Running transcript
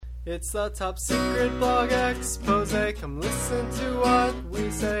It's the top secret blog expose. Come listen to what we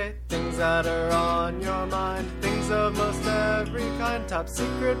say. Things that are on your mind. Things of most every kind. Top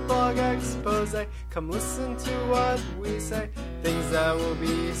secret blog expose. Come listen to what we say. Things that will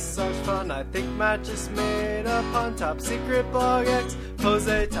be such fun. I think Matt just made a pun. Top secret blog expose.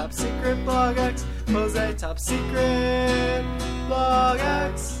 Top secret blog expose. Top secret blog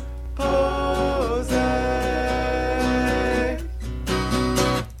expose.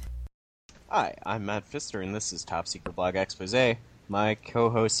 Hi, I'm Matt Pfister, and this is Top Secret Blog Expose. My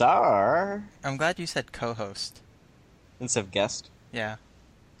co-hosts are... I'm glad you said co-host. Instead of guest. Yeah.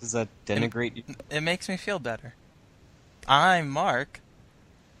 Does that denigrate you? It makes me feel better. I'm Mark.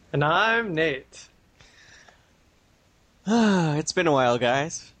 And I'm Nate. It's been a while,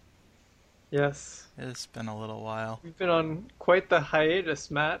 guys. Yes. It's been a little while. We've been on quite the hiatus,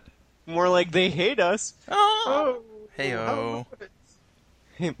 Matt. More like they hate us. Oh! Hey-o.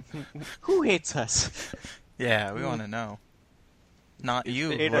 Who hates us? Yeah, we want to know. Not you,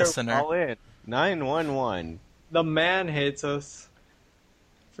 Haters, listener. Call in. 911. The man hates us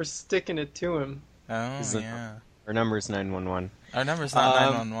for sticking it to him. Oh, Is it- yeah. Our number is 911. Our number's not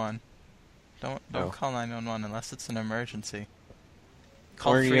 911. Don't Oh. call 911 unless it's an emergency.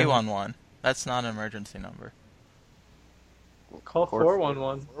 Call Or you- 311. That's not an emergency number. Call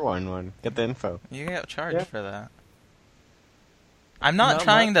 411. 411. Get the info. You get charged Yeah. for that. I'm not No,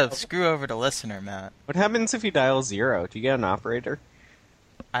 trying Matt. to screw over the listener, Matt. What happens if you dial 0? Do you get an operator?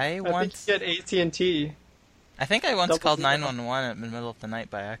 I I once... think you get AT&T. I think I once Double called zero. 911 in the middle of the night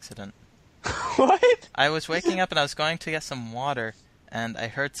by accident. What? I was waking up and I was going to get some water, and I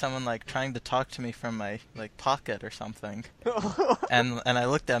heard someone trying to talk to me from my pocket or something. And I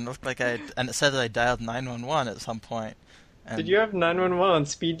looked down, it looked like and it said that I dialed 911 at some point. And Did you have 911 on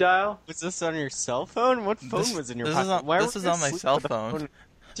speed dial? Was this on your cell phone? What phone This- was in your this pocket? is on- Why this were is you on my asleep cell with a phone.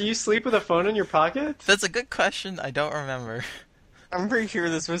 Do you sleep with a phone in your pocket? That's a good question. I don't remember. I'm pretty sure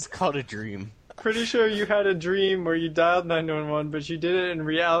this was called a dream. Pretty sure you had a dream where you dialed 911, but you did it in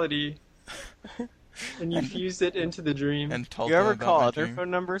reality. And you fused it into the dream. And told You them ever about call my other dream.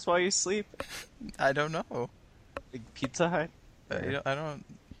 phone numbers while you sleep? I don't know. Like Pizza Hut? I don't.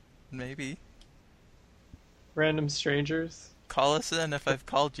 Maybe. Random strangers. Call us in if I've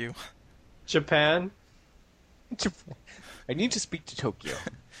called you. Japan. I need to speak to Tokyo.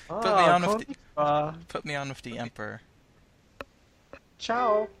 me on with konnichiwa. Put me on with the Emperor.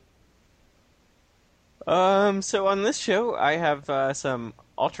 Ciao. So on this show, I have some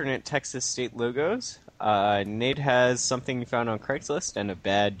alternate Texas state logos. Nate has something he found on Craigslist and a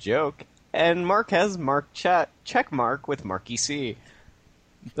bad joke. And Mark has check mark with Marky C.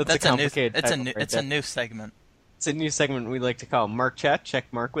 That's a complicated It's a title new. right It's there. a new segment. It's a new segment we like to call Mark Chat check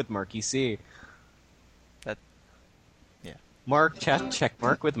mark with Marky C. Yeah. Mark Chat check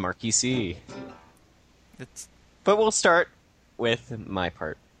mark with Marky C. It's But we'll start with my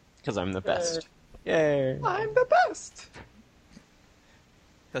part because I'm the best. Yay! I'm the best.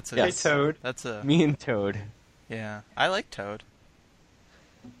 that's a. Yes. Hey, Toad. That's a. Me and Toad. Yeah, I like Toad.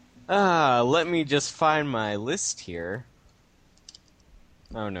 Let me just find my list here.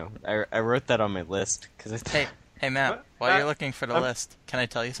 Oh no, I wrote that on my list because it's... Hey Matt. What? While you're looking for the I'm- list, can I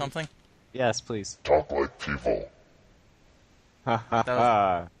tell you something? Yes, please. Talk like people. Ha ha That was-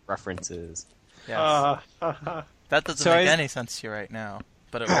 ha. References. Yes. That doesn't So make I- any sense to you right now,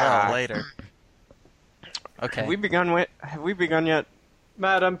 but it will later. Okay. Have we begun yet?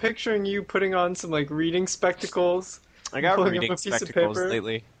 Matt, I'm picturing you putting on some reading spectacles. I got Pulling up reading a piece of spectacles paper.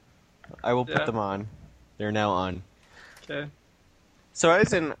 lately. I will Yeah. put them on. They're now on. Okay. So I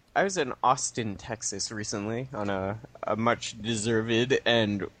was in Austin, Texas recently on a much deserved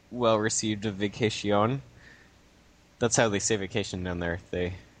and well received vacation. That's how they say vacation down there.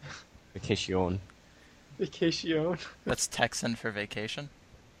 They vacation. Vacation. That's Texan for vacation.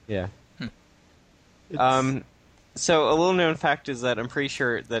 Yeah. It's- So a little known fact is that I'm pretty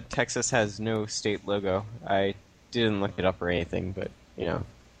sure that Texas has no state logo. I didn't look it up or anything, but you know,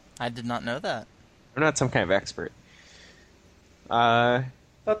 I did not know that. I'm not some kind of expert. I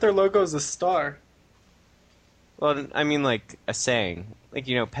thought their logo is a star. Well, I mean, like a saying, like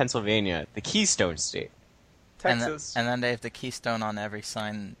Pennsylvania, the Keystone State. Texas. And then they have the keystone on every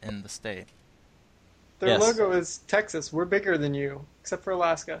sign in the state. Their Yes. logo is Texas. We're bigger than you, except for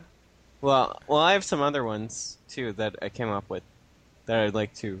Alaska. Well, I have some other ones too that I came up with that I'd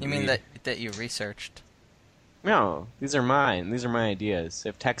like to. You mean read. that you researched? No, these are mine. These are my ideas.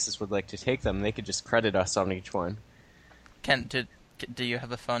 If Texas would like to take them, they could just credit us on each one. Do you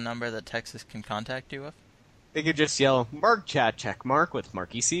have a phone number that Texas can contact you with? They could just yell, "Mark Chat check mark with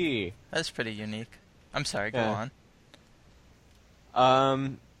Marky C." That's pretty unique. I'm sorry, go Yeah.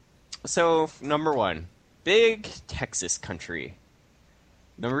 on. So, number 1, big Texas country.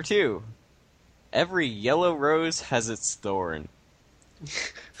 Number 2, every yellow rose has its thorn.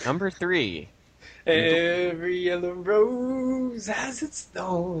 Number 3, Every yellow rose has its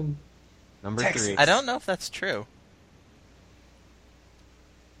thorn. number Texas. 3. I don't know if that's true.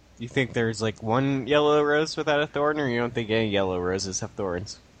 You think there's like one yellow rose without a thorn, or you don't think any yellow roses have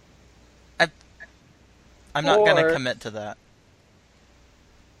thorns? I'm not going to Or- commit to that.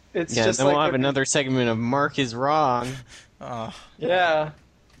 It's Yeah, just then like we'll have another segment of Mark is wrong. Oh. Yeah.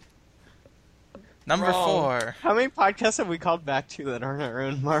 Number Wrong. 4. How many podcasts have we called back to that aren't our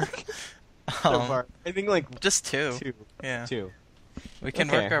own, Mark? So far, I think like Just 2. 2. Yeah. 2. We can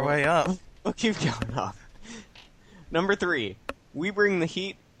Okay, work our well- way up. We'll keep going up. Number 3. We bring the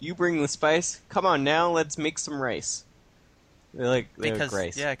heat, you bring the spice. Come on now, let's make some rice. They like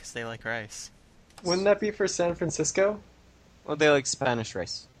rice. Yeah, because they like rice. Wouldn't that be for San Francisco? Well, they like Spanish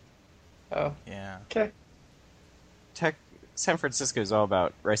rice. Oh, Yeah. okay. San Francisco is all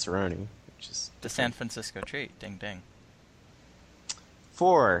about rice-a-roni, which is The San Francisco treat. Ding ding.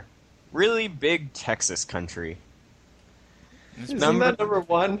 4. Really big Texas country. Isn't Number- that number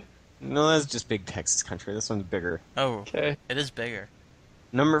 1? No, that's just big Texas country. This one's bigger. Oh, Okay. it is bigger.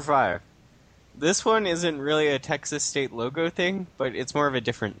 Number 5. This one isn't really a Texas state logo thing, but it's more of a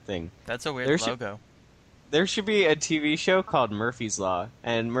different thing. That's a weird There should- logo. There should be a TV show called Murphy's Law,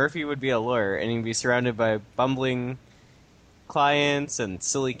 and Murphy would be a lawyer, and he'd be surrounded by bumbling clients and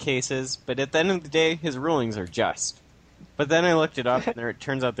silly cases, but at the end of the day, his rulings are just. But then I looked it up, and it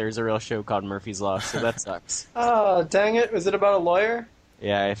turns out there's a real show called Murphy's Law, so that sucks. Oh, dang it. Was it about a lawyer?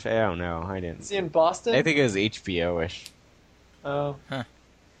 Yeah, I don't know. I Is didn't. he in Boston? I think it was HBO-ish. Oh. Huh.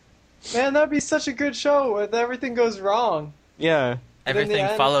 Man, that'd be such a good show if everything goes wrong. Yeah. But in the Everything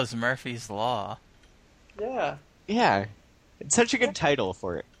end- follows Murphy's Law. Yeah. Yeah. It's such a good title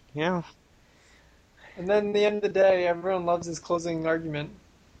for it, you know? And then at the end of the day, everyone loves his closing argument.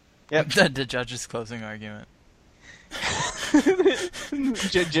 Yep. The judge's closing argument.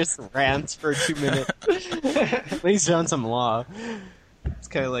 Just rants for 2 minutes. Lays down some law. It's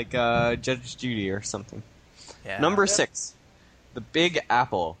kind of like Judge Judy or something. Yeah. Number Yep. 6. The Big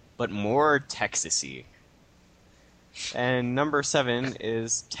Apple, but more Texas-y. And number 7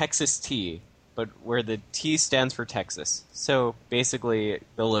 is Texas Tea, but where the T stands for Texas. So basically,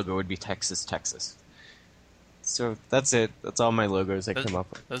 the logo would be Texas, Texas. So that's it. That's all my logos I came up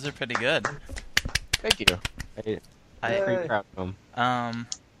with. Those are pretty good. Thank you. I'm I pretty proud of them.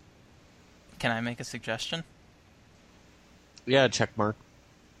 Can I make a suggestion? Yeah, check mark.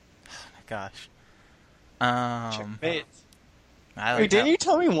 Oh my gosh. Checkmate. I Wait, like didn't that. you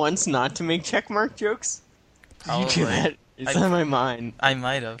tell me once not to make check mark jokes? Did you do Probably. that? It's I- on my mind. I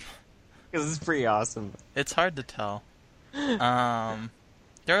might have. Because it's pretty awesome. It's hard to tell. There are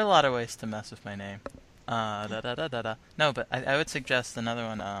a lot of ways to mess with my name. No, but I would suggest another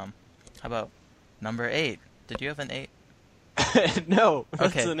one. How about number 8? Did you have an 8? No,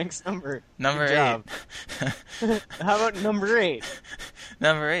 that's Okay. the next number. Number Good job. 8. How about number 8?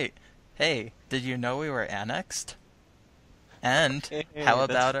 Number 8. Hey, did you know we were annexed? And how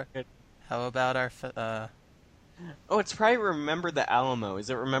about our Oh, it's probably Remember the Alamo. Is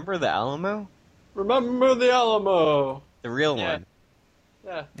it Remember the Alamo? Remember the Alamo. The real Yeah. one.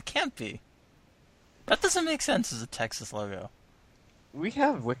 Yeah. It can't be. That doesn't make sense as a Texas logo. We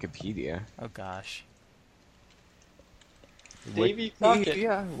have Wikipedia. Oh gosh. Davy Crockett.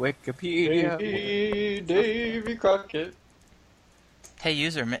 Wikipedia. Davy Crockett. Hey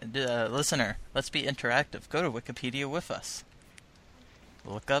user, listener, let's be interactive. Go to Wikipedia with us.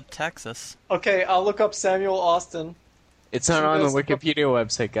 Look up Texas. Okay, I'll look up Samuel Austin. It's not Should on the we go- Wikipedia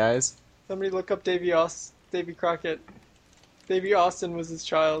website, guys. Somebody look up Davy Crockett. Davy Austin was his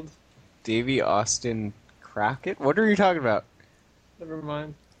child. Davy Austin Crockett? What are you talking about? Never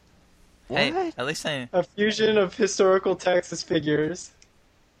mind. Hey, What? at least I. A fusion of historical Texas figures.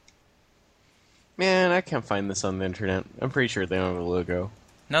 Man, I can't find this on the internet. I'm pretty sure they don't have a logo.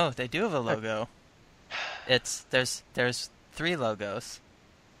 No, they do have a logo. There's 3 logos.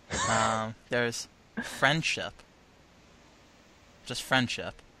 There's friendship. Just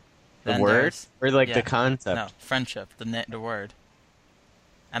friendship. The Then word? there's- Or like yeah. the concept? No, friendship, the word.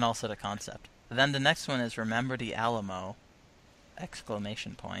 And also the concept. Then the next one is Remember the Alamo!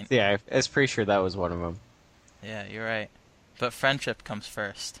 Exclamation point. Yeah, I was pretty sure that was one of them. Yeah, you're right. But friendship comes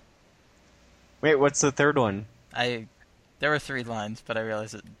first. Wait, what's the third one? There were 3 lines, but I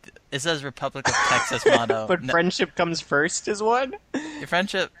realized it says Republic of Texas motto. But No, friendship comes first is one? your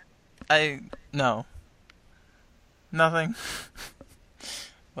friendship, no. Nothing.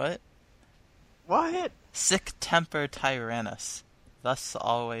 What? What? Sick temper tyrannus. thus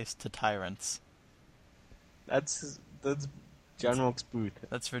always to tyrants. That's John Wilkes Booth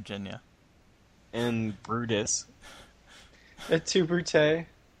That's Virginia. and Brutus. Et tu, Brute?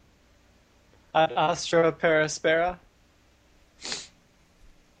 Ad astra per aspera? That's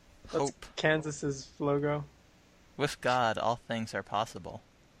Hope. Kansas's logo. With God, all things are possible.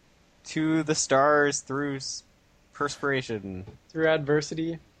 To the stars through perspiration, Through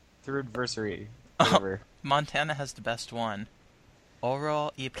adversity. through adversary. Whatever. Montana has the best one.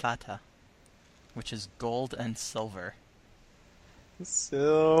 Oro y plata, which is gold and silver.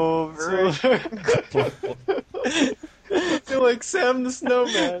 Silver. I feel like Sam the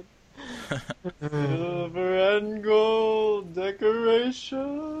Snowman. Silver and gold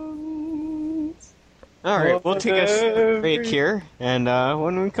decorations. All right, we'll take a Every- break here, and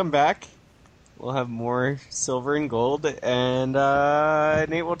when we come back, we'll have more silver and gold, and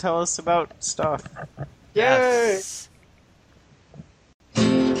Nate will tell us about stuff. Yay! Yes.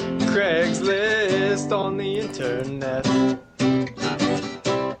 Craigslist on the internet.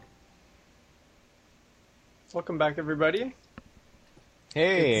 Welcome back, everybody.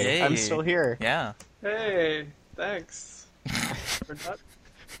 Hey, Yay. I'm still here. Yeah. Hey, thanks for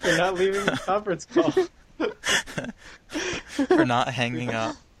not leaving the conference call. For not hanging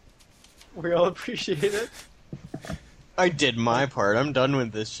up. We all appreciate it. I did my part. I'm done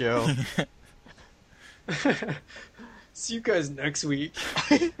with this show. See you guys next week.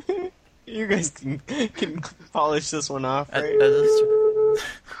 You guys can polish this one off, right?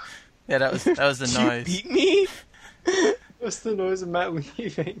 Yeah, that was the You noise. beat me? What's the noise of Matt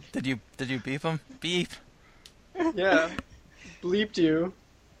leaving? Did you beep him? Beep. Yeah. Bleeped you.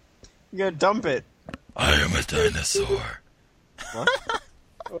 You gotta dump it. I am a dinosaur. What?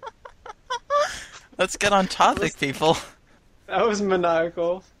 Let's get on topic, people. That was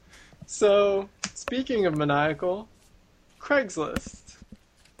maniacal. So, speaking of maniacal, Craigslist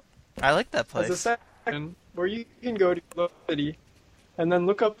I like that has a place. section where you can go to your local city and then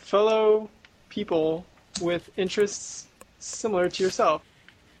look up fellow people with interests similar to yourself.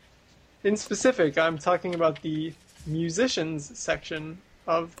 In specific, I'm talking about the musicians section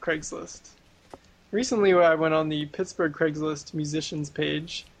of Craigslist. Recently, I went on the Pittsburgh Craigslist musicians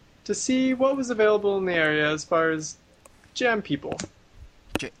page to see what was available in the area as far as jam people.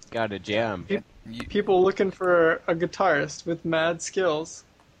 Got a jam. You- People looking for a guitarist with mad skills.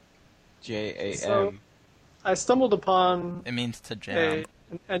 JAM. So- I stumbled upon It means to jam.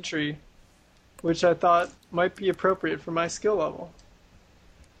 an entry which I thought might be appropriate for my skill level.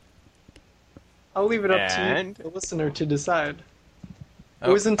 I'll leave it up And? to you, the listener, to decide. Oh,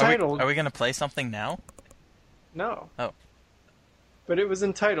 It was entitled. Are we gonna play something now? No. Oh. But it was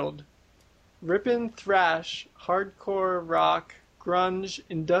entitled Rippin' Thrash, Hardcore Rock, Grunge,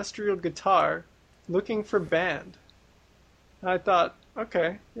 Industrial Guitar, Looking for Band. And I thought,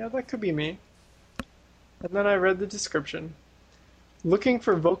 okay, yeah, that could be me. And then I read the description. Looking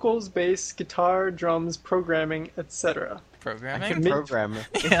for vocals, bass, guitar, drums, programming, etc. I Programming? can program.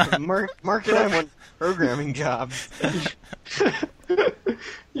 Yeah. Mark and I want programming jobs.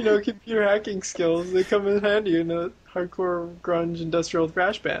 You know, computer hacking skills, they come in handy in a hardcore, grunge, industrial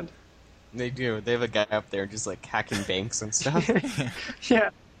thrash band. They do. They have a guy up there just like hacking banks and stuff, Yeah.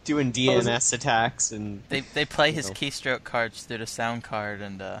 doing DNS attacks and. They play his No. keystroke cards through the sound card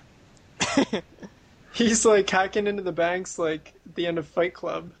and He's like hacking into the banks like at the end of Fight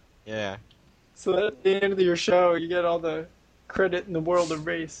Club. Yeah. So that at the end of your show, you get all the credit in the world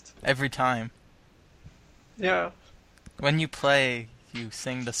erased. every time. Yeah. When you play, you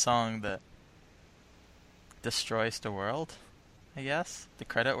sing the song that destroys the world, I guess? The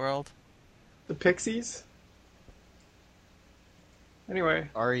credit world? The Pixies. Anyway,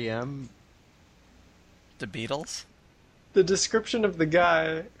 REM. The Beatles? the description of the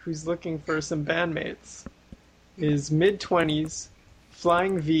guy who's looking for some bandmates is mid-20s,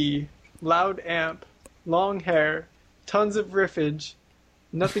 flying V, loud amp, long hair, tons of riffage,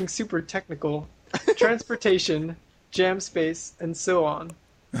 nothing super technical, transportation, jam space, and so on.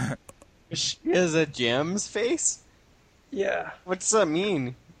 Is a jam's face? Yeah, What's that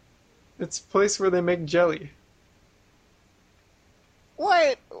mean? it's a place where they make jelly.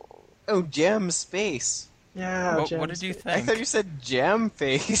 What? Oh, jam space. Yeah, What jam did you space. I think? thought you said jam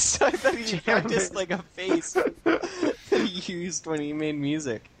face. I thought you Jam practiced face. like a face that he used when he made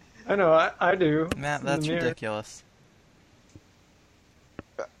music. I know, I do. Matt, In the that's mirror. ridiculous.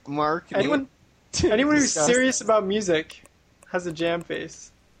 Mark, Anyone, Nate, anyone who's discuss serious this. about music has a jam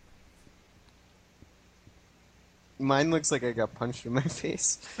face. Mine looks like I got punched in my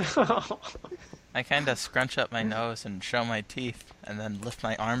face. I kind of scrunch up my nose and show my teeth, and then lift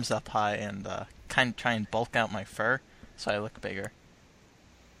my arms up high and kind of try and bulk out my fur, so I look bigger.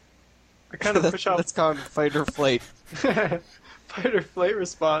 I kind of push off That's called fight or flight. fight or flight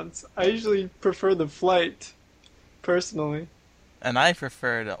response. I usually prefer the flight, personally. And I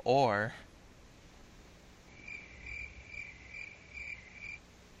prefer the or.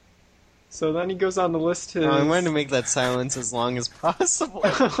 So then he goes on to list his... I wanted to make that silence as long as possible.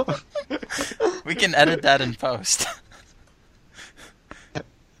 We can edit that in post.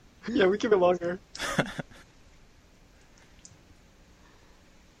 Yeah, we keep it longer.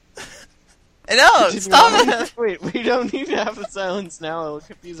 No, stop it! Wait, we don't need to have the silence now. It'll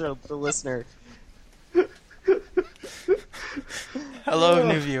confuse the listener. Hello,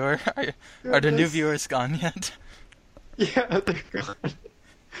 new viewer. Are the new viewers gone yet? Yeah, they're gone.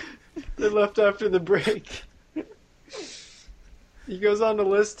 They left after the break. He goes on to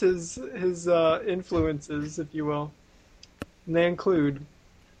list his influences, if you will. And they include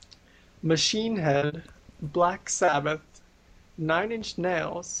Machine Head, Black Sabbath, Nine Inch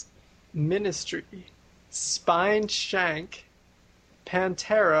Nails, Ministry, Spine Shank,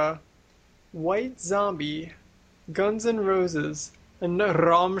 Pantera, White Zombie, Guns N' Roses, and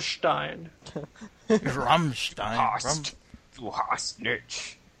Rammstein. Rammstein. Du hast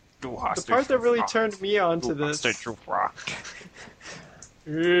nicht. Du hast The part that really turned me on to this. Ich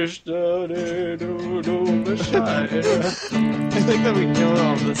starte du Bescheid. I think that we know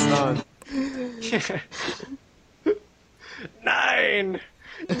all this song. Nine!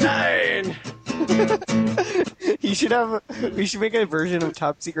 Nine! We should make a version of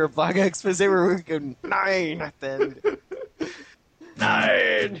Top Secret Blog Expose where we go 9 at the end.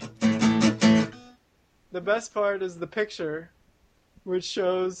 9! The best part is the picture, which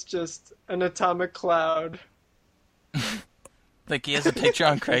shows just an atomic cloud. Like he has a picture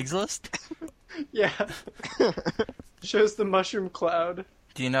on Craigslist? Yeah. Shows the mushroom cloud.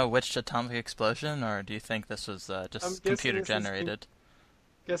 Do you know which atomic explosion, or do you think this was just computer generated?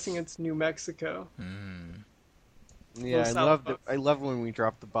 Guessing it's New Mexico. Yeah, I loved when we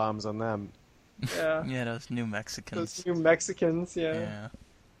dropped the bombs on them. Yeah. Yeah, those New Mexicans. Those New Mexicans, Yeah.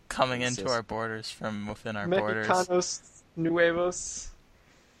 Coming It's into just- our borders from within our borders. Mexicanos Nuevos.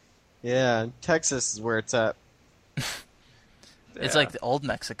 Yeah, Texas is where it's at. It's Yeah. like the old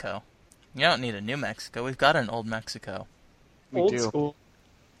Mexico. You don't need a New Mexico. We've got an old Mexico. We Old do. school.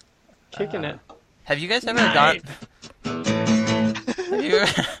 Kicking it. Have you guys ever gone? Have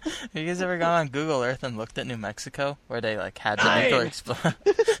you guys ever gone on Google Earth and looked at New Mexico, where they like had the nuclear explosion?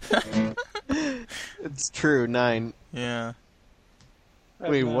 It's true, 9. Yeah.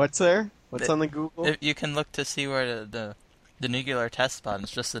 Wait, what's there? What's on the Google? You can look to see where the nuclear test spot is.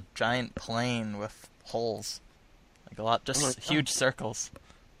 It's just a giant plane with holes, like a lot, just huge circles.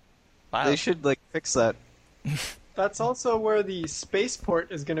 Wow. They should fix that. That's also where the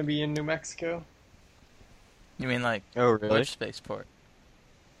spaceport is going to be in New Mexico. You mean like Oh, really? which spaceport?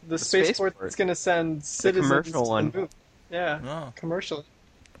 The spaceport. spaceport that's going to send citizens commercial to one. the moon. Yeah, Oh, commercial.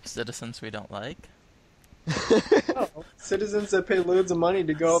 citizens we don't like. Oh, citizens that pay loads of money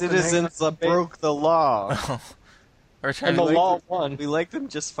to go up Citizens and hang that broke the law. We're trying and the to. law won. We like them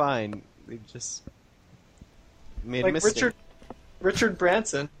just fine. They just made a Like mistake. Richard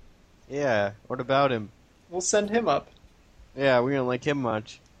Branson. Yeah, what about him? We'll send him up. Yeah, we don't like him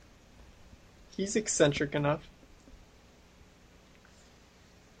much. He's eccentric enough.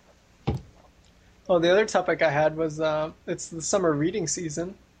 Oh, the other topic I had was it's the summer reading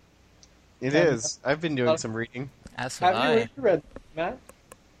season. It And- is. I've been doing some reading. As have Have you I. read, Matt?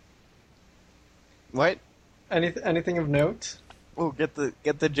 What? Anything of note? Oh, get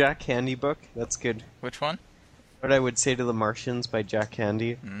the Jack Handy book. That's good. Which one? What I Would Say to the Martians by Jack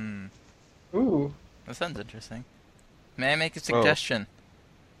Handy. Ooh. That sounds interesting. May I make a suggestion?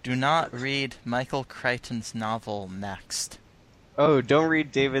 Do not read Michael Crichton's novel Next. Oh, don't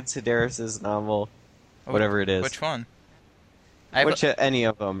read David Sedaris' novel, whatever it is. Which one? Any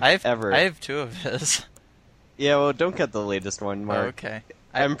of them, ever. I have 2 of his. Yeah, well, don't get the latest one, Oh, Mark. okay.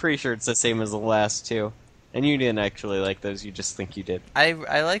 I'm pretty sure it's the same as the last 2. And you didn't actually like those, you just think you did. I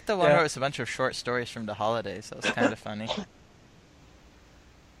like the one Yeah. where it was a bunch of short stories from the holidays. That was kind of funny.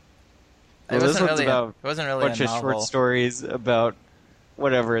 Well, this one's about it wasn't A really bunch a of novel. short stories about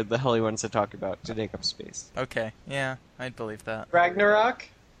whatever the hell he wants to talk about to take up space. Okay, yeah, I'd believe that. Ragnarok?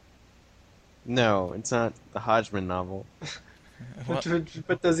 No, it's not the Hodgman novel. What?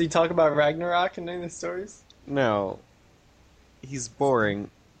 But does he talk about Ragnarok in any of the stories? No. He's boring.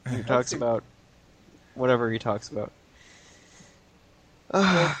 He talks about whatever he talks about.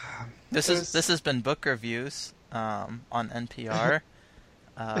 This has been book reviews on NPR.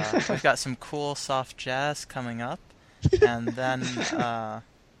 We've got some cool soft jazz coming up, and then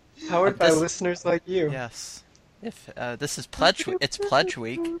Powered by this- listeners like you. yes, if this is pledge, it's pledge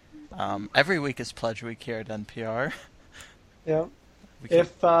week. Every week is Pledge Week here at NPR. Yeah. We can-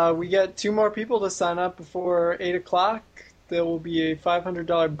 If we get 2 more people to sign up before 8 o'clock, there will be a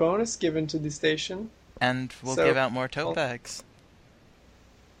 $500 bonus given to the station. and we'll so- give out more tote bags.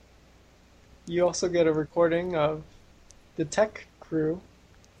 You also get a recording of the Tech Crew,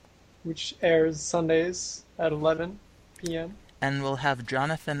 which airs Sundays at 11 p.m. And we'll have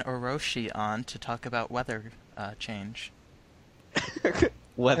Jonathan Orochi on to talk about weather change.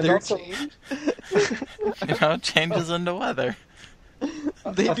 Weather And also- change? Changes in the weather.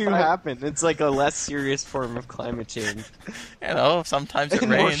 They do happen. It's like a less serious form of climate change. Sometimes it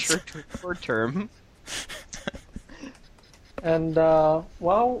More rains. short term. And while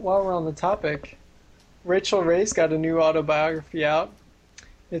we're on the topic, Rachel Ray's got a new autobiography out.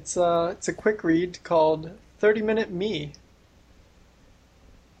 It's a quick read called 30-Minute Me.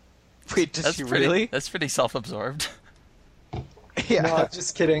 Wait, does she really? That's pretty self-absorbed. Yeah. No,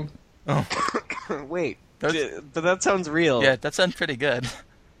 just kidding. Oh. Wait, That's- but that sounds real. Yeah, that sounds pretty good.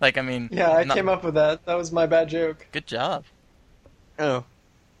 Yeah, I came up with that. That was my bad joke. Good job. Oh.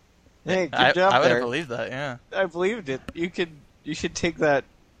 Hey, good I job would have there. believed that, yeah. I believed it. You should take that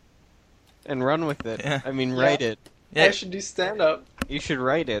and run with it. Yeah. I mean, Yeah. write it. Yeah, I should do stand-up. You should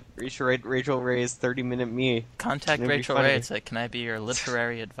write it. You should write Rachel Ray's 30-Minute Me. contact It'd be Rachel funny. Ray. It's like, can I be your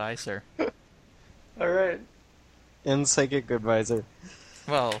literary advisor? All right. And psychic advisor.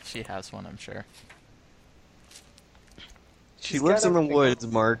 Well, she has one, I'm sure. She She's lives got in the everything woods,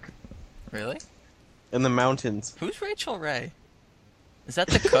 else. Mark. Really? In the mountains. Who's Rachel Ray? Is that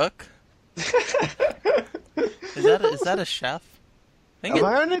the cook? Is that a chef? I think Am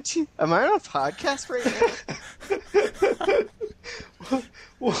I on a podcast right now?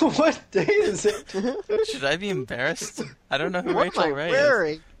 What day is it? Should I be embarrassed? I don't know who What Rachel am I Ray is.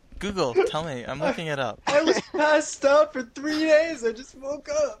 wearing? Google, tell me. I'm looking it up. I was passed out for 3 days. I just woke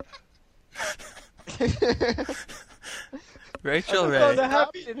up. Rachel I Ray. found a I'm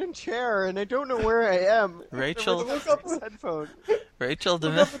happy. in a chair and I don't know where I am. Rachel- I woke up with headphone. Rachel Woke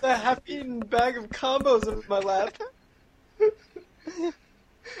Demi- up with a half-eaten bag of combos in my lap.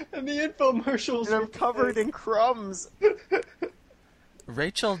 And the infomercials And I'm were covered in crumbs.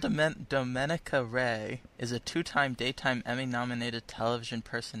 Rachel Domenica Ray is a 2-time Daytime Emmy-nominated television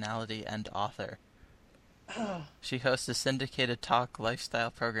personality and author. She hosts a syndicated talk lifestyle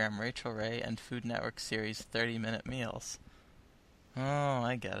program Rachel Ray and Food Network series 30-Minute Meals. Oh,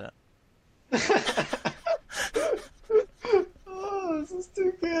 I get it. Oh, this is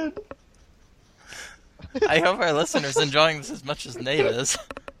too good. I hope our listeners enjoying this as much as Nate is.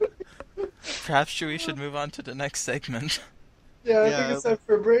 Perhaps we should move on to the next segment. Yeah, I Yeah, think it's time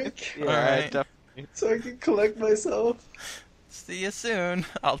for a break. Yeah, Alright. definitely. So I can collect myself. See you soon.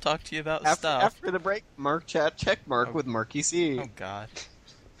 I'll talk to you about After, stuff. after the break, Mark Chat check mark Oh. with Marky C. Oh God.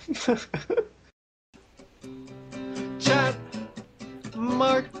 Chat.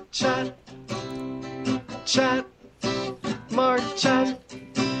 Mark chat. Chat. Mark chat.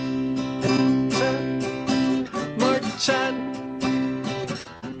 Chat. Mark chat.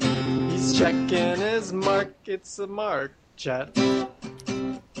 He's checking his mark. It's a Mark chat.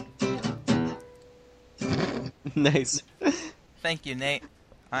 Nice. Thank you, Nate.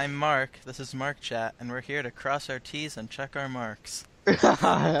 I'm Mark. This is Mark Chat, and we're here to cross our T's and check our marks.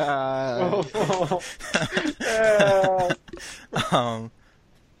 Oh. Yeah.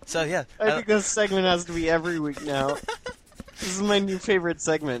 So yeah, I think this segment has to be every week now. This is my new favorite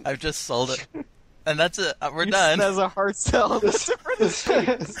segment. I've just sold it, and that's it. We're You done. said as a hard sell. This is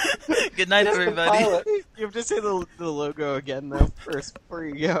Good night, the everybody. pilot. You have to say the logo again though first before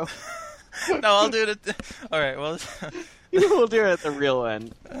you go. No, I'll do it. All right. Well. We'll do it at the real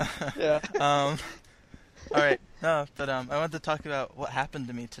end. Yeah. All right. No, but I wanted to talk about what happened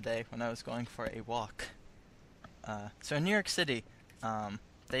to me today when I was going for a walk. So in New York City,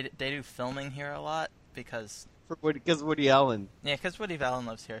 they do filming here a lot because Because Woody Allen. because Woody Allen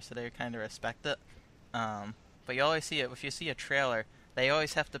lives here, so they kind of respect it. But you always see it if you see a trailer. They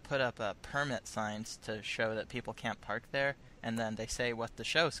always have to put up permit signs to show that people can't park there, and then they say what the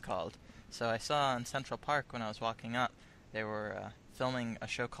show's called. So I saw in Central Park when I was walking up, they were filming a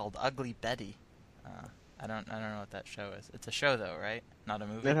show called Ugly Betty. I don't know what that show is. It's a show though, right? Not a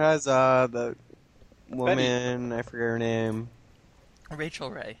movie. It has the woman, I forget her name. Rachel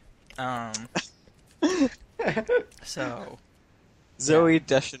Ray. So Zoe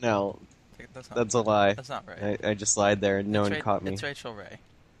Deschanel. that's That's a lie. That's not right. I just lied there and no It's one caught me. It's Rachel Ray.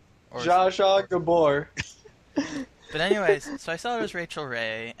 Or- Zsa Zsa Gabor. But anyways, so I saw it was Rachel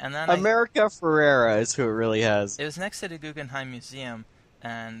Ray, and then America Ferrera is who it really has. it was next to the Guggenheim Museum,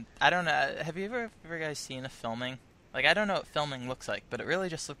 and I don't know. Have you ever guys seen a filming Like, I don't know what filming looks like, but it really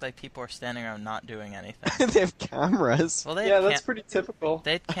just looked like people were standing around not doing anything. They have cameras. Well, they Yeah, had that's pretty typical.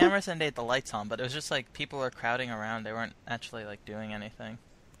 they had cameras and they had the lights on, but it was just like people were crowding around. They weren't actually like doing anything.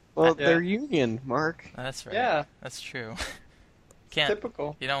 Well, Yeah. they're union, Mark. That's right. Yeah, That's true. Can't.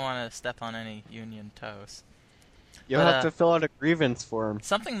 typical. You don't want to step on any union toes. You'll But, have to fill out a grievance form.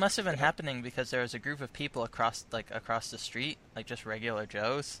 Something must have been happening because there was a group of people across the street, like just regular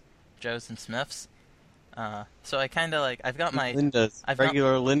Joes and Smiths. So I kind of like I've got my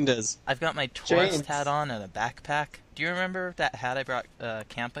Regular Lindas. I've got my tourist James. hat on and a backpack. Do you remember that hat I brought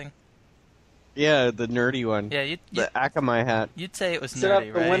camping? Yeah, the nerdy one. Yeah, The Akamai hat. you'd say it was Does it have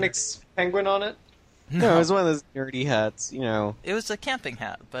nerdy, the right? Linux penguin on it? No, it was one of those nerdy hats, you know, It was a camping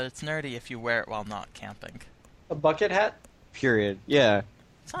hat, but it's nerdy if you wear it while not camping. A bucket hat? period. Yeah.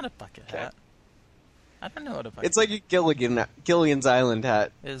 It's not a bucket Okay. hat. I don't know what a bucket. It's like a Gilligan's Island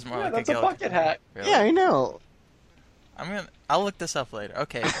hat. It is more Yeah, like that's a a Gilligan. bucket hat. Really? Yeah, I know. I'll look this up later.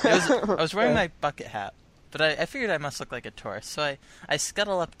 Okay, I was wearing my bucket hat, but I figured I must look like a tourist, so I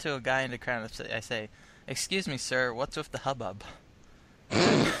scuttle up to a guy in the crowd and I say, "Excuse me, sir, what's with the hubbub?"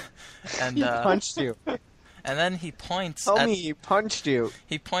 And He punched you. and then he points. Tell at, me he punched you.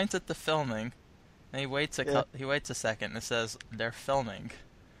 He points at the filming, and he waits a second and says, "They're filming."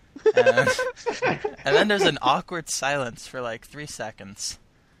 And, and then there's an awkward silence for like 3 seconds,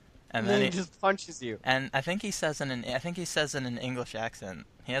 And then he just punches you. And I think he says in an English accent.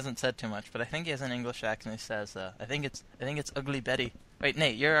 He hasn't said too much, but I think he has an English accent. He says, "I think it's Ugly Betty." Wait,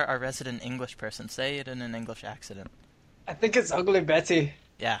 Nate, you're our resident English person. Say it in an English accent. I think it's Ugly Betty.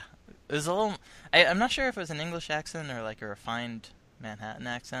 Yeah, it was a little. I'm not sure if it was an English accent or like a refined Manhattan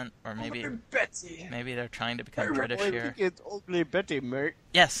accent, or maybe Ugly Betty. maybe they're trying to become British I here. think it's Ugly Betty, mate.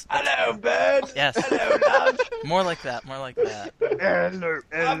 Yes, Hello, bird. yes, Hello, love. more like that. More like that. Hello,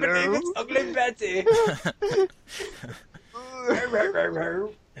 I believe it's Ugly Betty.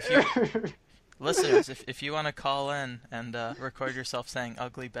 Listeners, if you want to call in and record yourself saying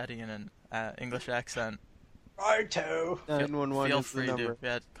 "Ugly Betty" in an English accent, Righto. 911 feel is the free number.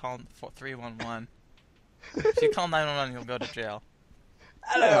 to call 311. If you call 911, you'll go to jail.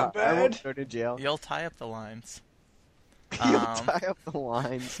 Hello, I bird. won't go to jail. You'll tie up the lines. You'll tie up the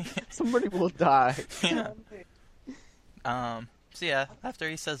lines. Somebody will die. Yeah. So yeah, after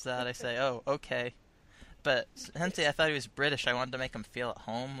he says that, I say, "Oh, okay." But since I thought he was British, I wanted to make him feel at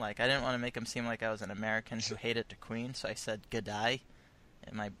home. Like, I didn't want to make him seem like I was an American who hated the Queen, so I said "G'day."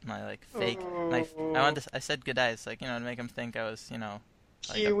 And my like fake I said "G'day." It's like, to make him think I was, like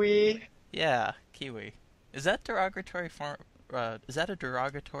Kiwi. yeah, Kiwi. Is that derogatory form? Is that a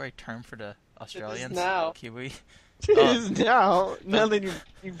derogatory term for the Australians? now. Kiwi. It is now that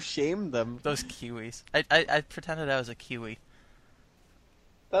you've shamed them. Those Kiwis. I pretended I was a Kiwi.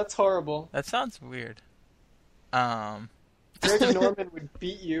 That's horrible. That sounds weird. Greg Norman would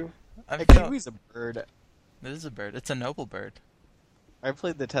beat you. I A feel, kiwi's a bird. it is a bird. It's a noble bird. I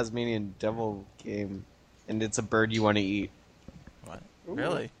played the Tasmanian Devil game, and it's a bird you want to eat. What? Ooh,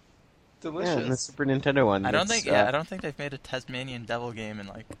 Really? Delicious. Yeah, the Super Nintendo one. I don't It's, think. I don't think they've made a Tasmanian Devil game in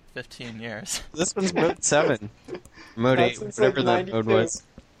like 15 years. This one's mode 7. Mode Not 8, since, whatever like, that mode 92. was.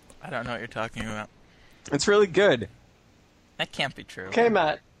 I don't know what you're talking about. It's really good. That can't be true. Okay,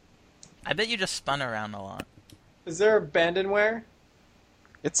 Matt. I bet you just spun around a lot. Is there abandonware?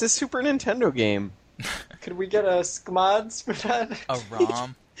 It's a Super Nintendo game. Could we get a SCMODs for that? A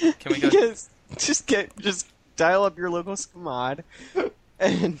ROM. Can we go? Just dial up your local SCMOD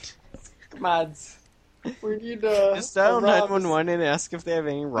and SCMODs. We need just dial a ROM. 911 and ask if they have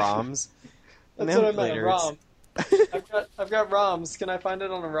any ROMs. That's what I meant, a Emulators. ROM. I've got ROMs. Can I find it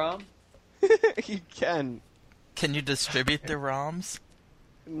on a ROM? You can. Can you distribute the ROMs?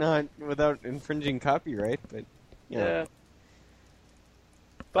 Not without infringing copyright, but Yeah.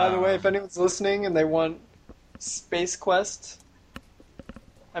 By the way, if anyone's listening and they want Space Quest,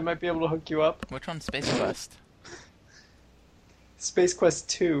 I might be able to hook you up. Which one's Space Quest? Space Quest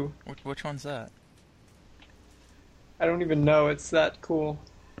 2. Which one's that? I don't even know. It's that cool.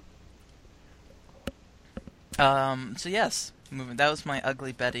 So yes, that was my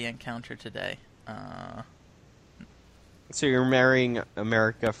Ugly Betty encounter today. So you're marrying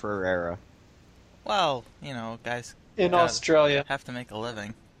America Ferrera. Well, guys In God. Australia. have to make a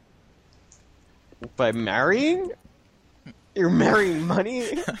living. By marrying? You're marrying money?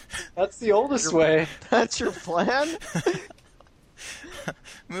 That's the oldest way. That's your plan?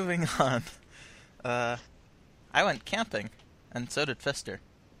 Moving on. I went camping, and so did Fister.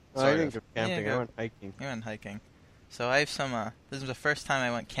 I Sort didn't of. go camping. Yeah, I went hiking. You went hiking. So I have some, this is the first time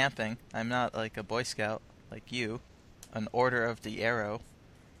I went camping. I'm not like a Boy Scout like you, an Order of the Arrow.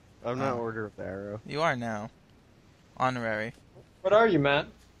 I'm not Order of the Arrow. You are now. Honorary. What are you, Matt?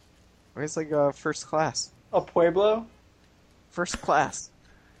 It's like first class. A Pueblo? First class.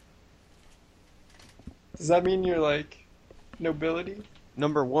 Does that mean you're like nobility?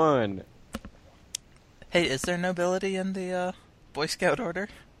 Number 1. Hey, is there nobility in the Boy Scout order?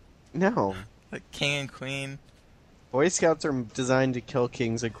 No. Like king and queen? Boy Scouts are designed to kill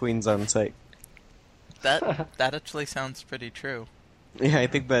kings and queens on sight. That actually sounds pretty true. Yeah, I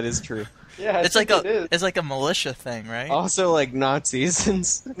think that is true. Yeah, It's like a militia thing, right? Also, like Nazis and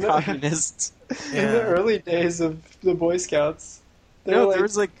communists. In the early days of the Boy Scouts, they were There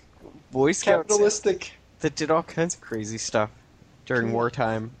was like Boy Scouts capitalistic. that did all kinds of crazy stuff during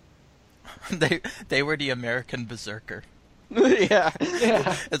wartime. They were the American berserker. Yeah.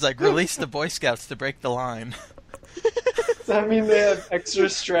 Yeah. It's like release the Boy Scouts to break the line. Does that mean they have extra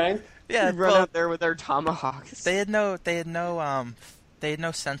strength? Yeah, We'd run well, out there with our tomahawks. they had no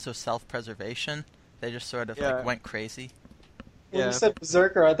sense of self-preservation. They just sort of like went crazy. When you said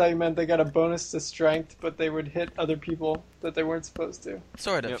berserker, I thought you meant they got a bonus to strength, but they would hit other people that they weren't supposed to.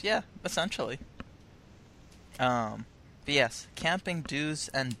 Sort of, Yep. yeah, essentially. But yes, camping do's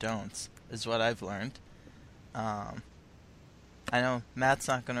and don'ts is what I've learned. I know Matt's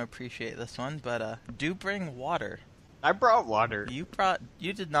not going to appreciate this one, but do bring water. I brought water. You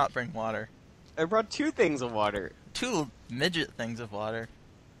did not bring water. I brought 2 things of water. 2 midget things of water.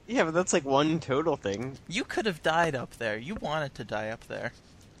 Yeah, but that's like 1 total thing. You could have died up there. You wanted to die up there.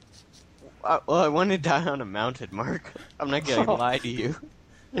 Well, I want to die on a mountain, Mark. I'm not gonna lie to you.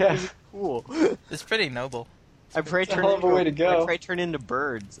 Yeah. Cool. It's pretty noble. I pray It's a hell of a way to go. I pray turn into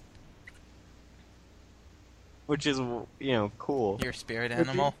birds, which is cool. Your spirit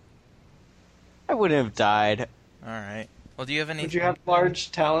animal. I wouldn't have died. All right. Well, do you have any? Would you have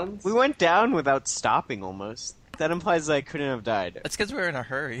large talons? We went down without stopping almost. That implies I couldn't have died. It's because we were in a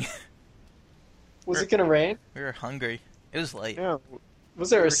hurry. Was it gonna rain? We were hungry. It was late. Yeah, Was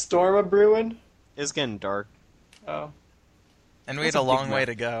there a storm a brewing? it's getting dark. Oh. And we That's had a a big long way map.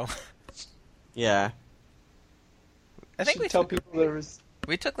 to go. Yeah. I think Should tell people there was.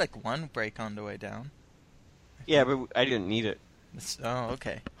 we took like 1 break on the way down. Yeah, but I didn't need it. Oh,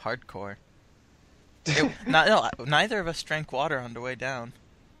 okay. Hardcore. Neither of us drank water on the way down.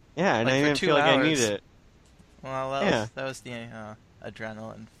 Yeah, and Like I for didn't 2 feel like I hours. needed it. Well, that was the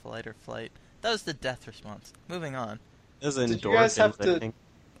adrenaline flight or flight. That was the death response. Moving on. It was Did you guys endorphins, have I to- think.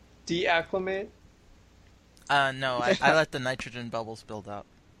 Deacclimate? No, I let the nitrogen bubbles build up.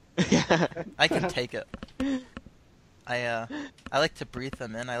 Yeah. I can take it. I like to breathe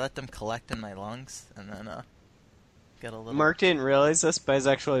them in. I let them collect in my lungs, and then get a little. Mark didn't realize this, but he's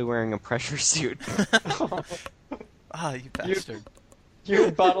actually wearing a pressure suit. Ah, you bastard. You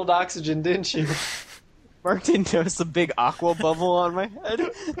had bottled oxygen, didn't you? Mark didn't notice the big aqua bubble on my head.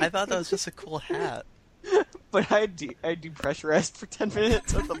 I thought that was just a cool hat. But I depressurized for 10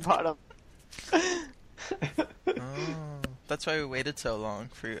 minutes at the bottom. Oh, that's why we waited so long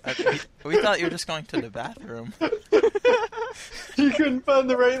for you. We thought you were just going to the bathroom. You couldn't find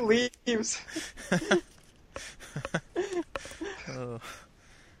the right leaves. Oh.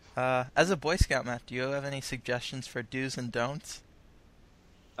 As a Boy Scout, Matt, do you have any suggestions for do's and don'ts?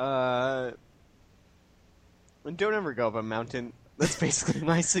 Don't ever go up a mountain. That's basically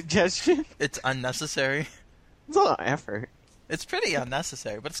my suggestion. It's unnecessary. It's a lot of effort. It's pretty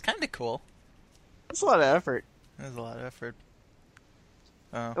unnecessary, but it's kind of cool. It's a lot of effort. There's a lot of effort.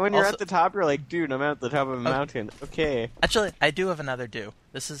 And when you're Also- at the top, you're like, dude, I'm at the top of a mountain. Okay. Actually, I do have another do.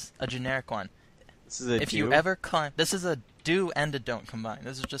 This is a generic one. This is a If you do. ever climb, this is a do and a don't combined.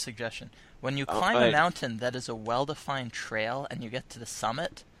 This is just a suggestion. When you climb a mountain that is a well-defined trail and you get to the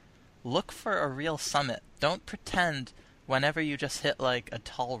summit, look for a real summit. Don't pretend whenever you just hit like a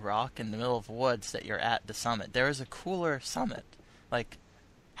tall rock in the middle of woods that you're at the summit. There is a cooler summit. Like,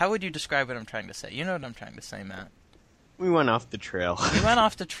 how would you describe what I'm trying to say? You know what I'm trying to say, Matt. We went off the trail. We went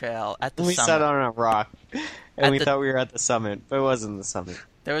off the trail at the We summit. sat on a rock, and At we the- thought we were at the summit, but it wasn't the summit.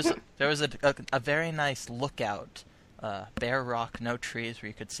 There was a very nice lookout, bare rock, no trees, where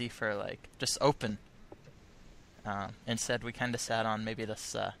you could see for like just open. Instead, we kind of sat on maybe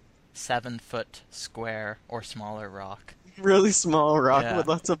this 7-foot square or smaller rock. Really small rock Yeah. with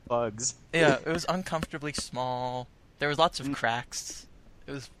lots of bugs. Yeah, it was uncomfortably small. There was lots of cracks.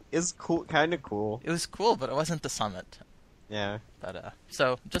 It's cool, kind of cool. It was cool, but it wasn't the summit. Yeah. But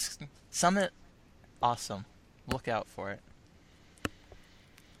so just summit, awesome. Look out for it.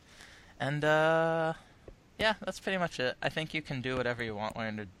 And yeah, that's pretty much it. I think you can do whatever you want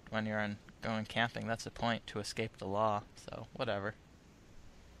when you're going camping. That's the point, to escape the law. So whatever.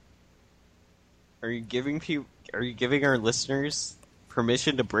 Are you giving our listeners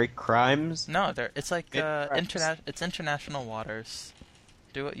permission to break crimes? No, it's like Crimes. it's international waters.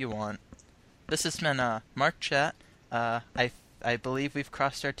 Do what you want. This has been Mark Chat. I believe we've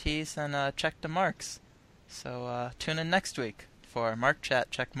crossed our T's and checked the marks. So tune in next week for Mark Chat.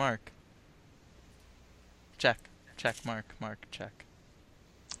 Check Mark. Check Mark. Check.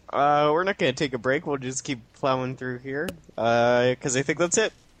 We're not going to take a break. We'll just keep plowing through here. Because I think that's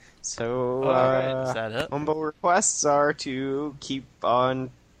it. So, Alright, is that it? humble requests are to keep on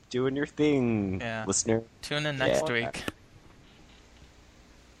doing your thing, Yeah. listener. Tune in next Yeah. week.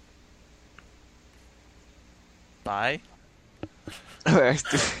 Bye.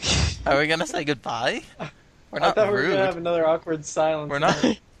 Are we gonna say goodbye? We're I not thought we were rude. gonna have another awkward silence. We're not.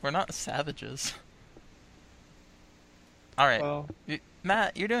 We're not savages. All right, Well,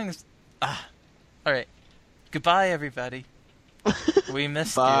 Matt, you're doing. All right. Goodbye, everybody. We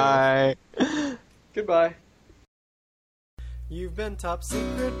missed you. Bye. goodbye. You've been Top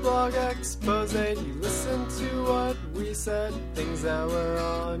Secret Blog Expose. You listened to what we said, things that were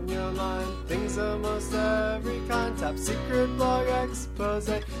on your mind, things of most every kind. Top Secret Blog Expose.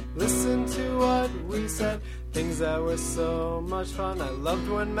 Listen to what we said, things that were so much fun. I loved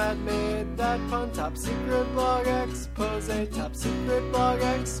when Matt made that pun. Top Secret Blog Expose. Top Secret Blog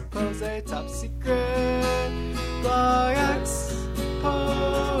Expose. Top Secret Blog Expose.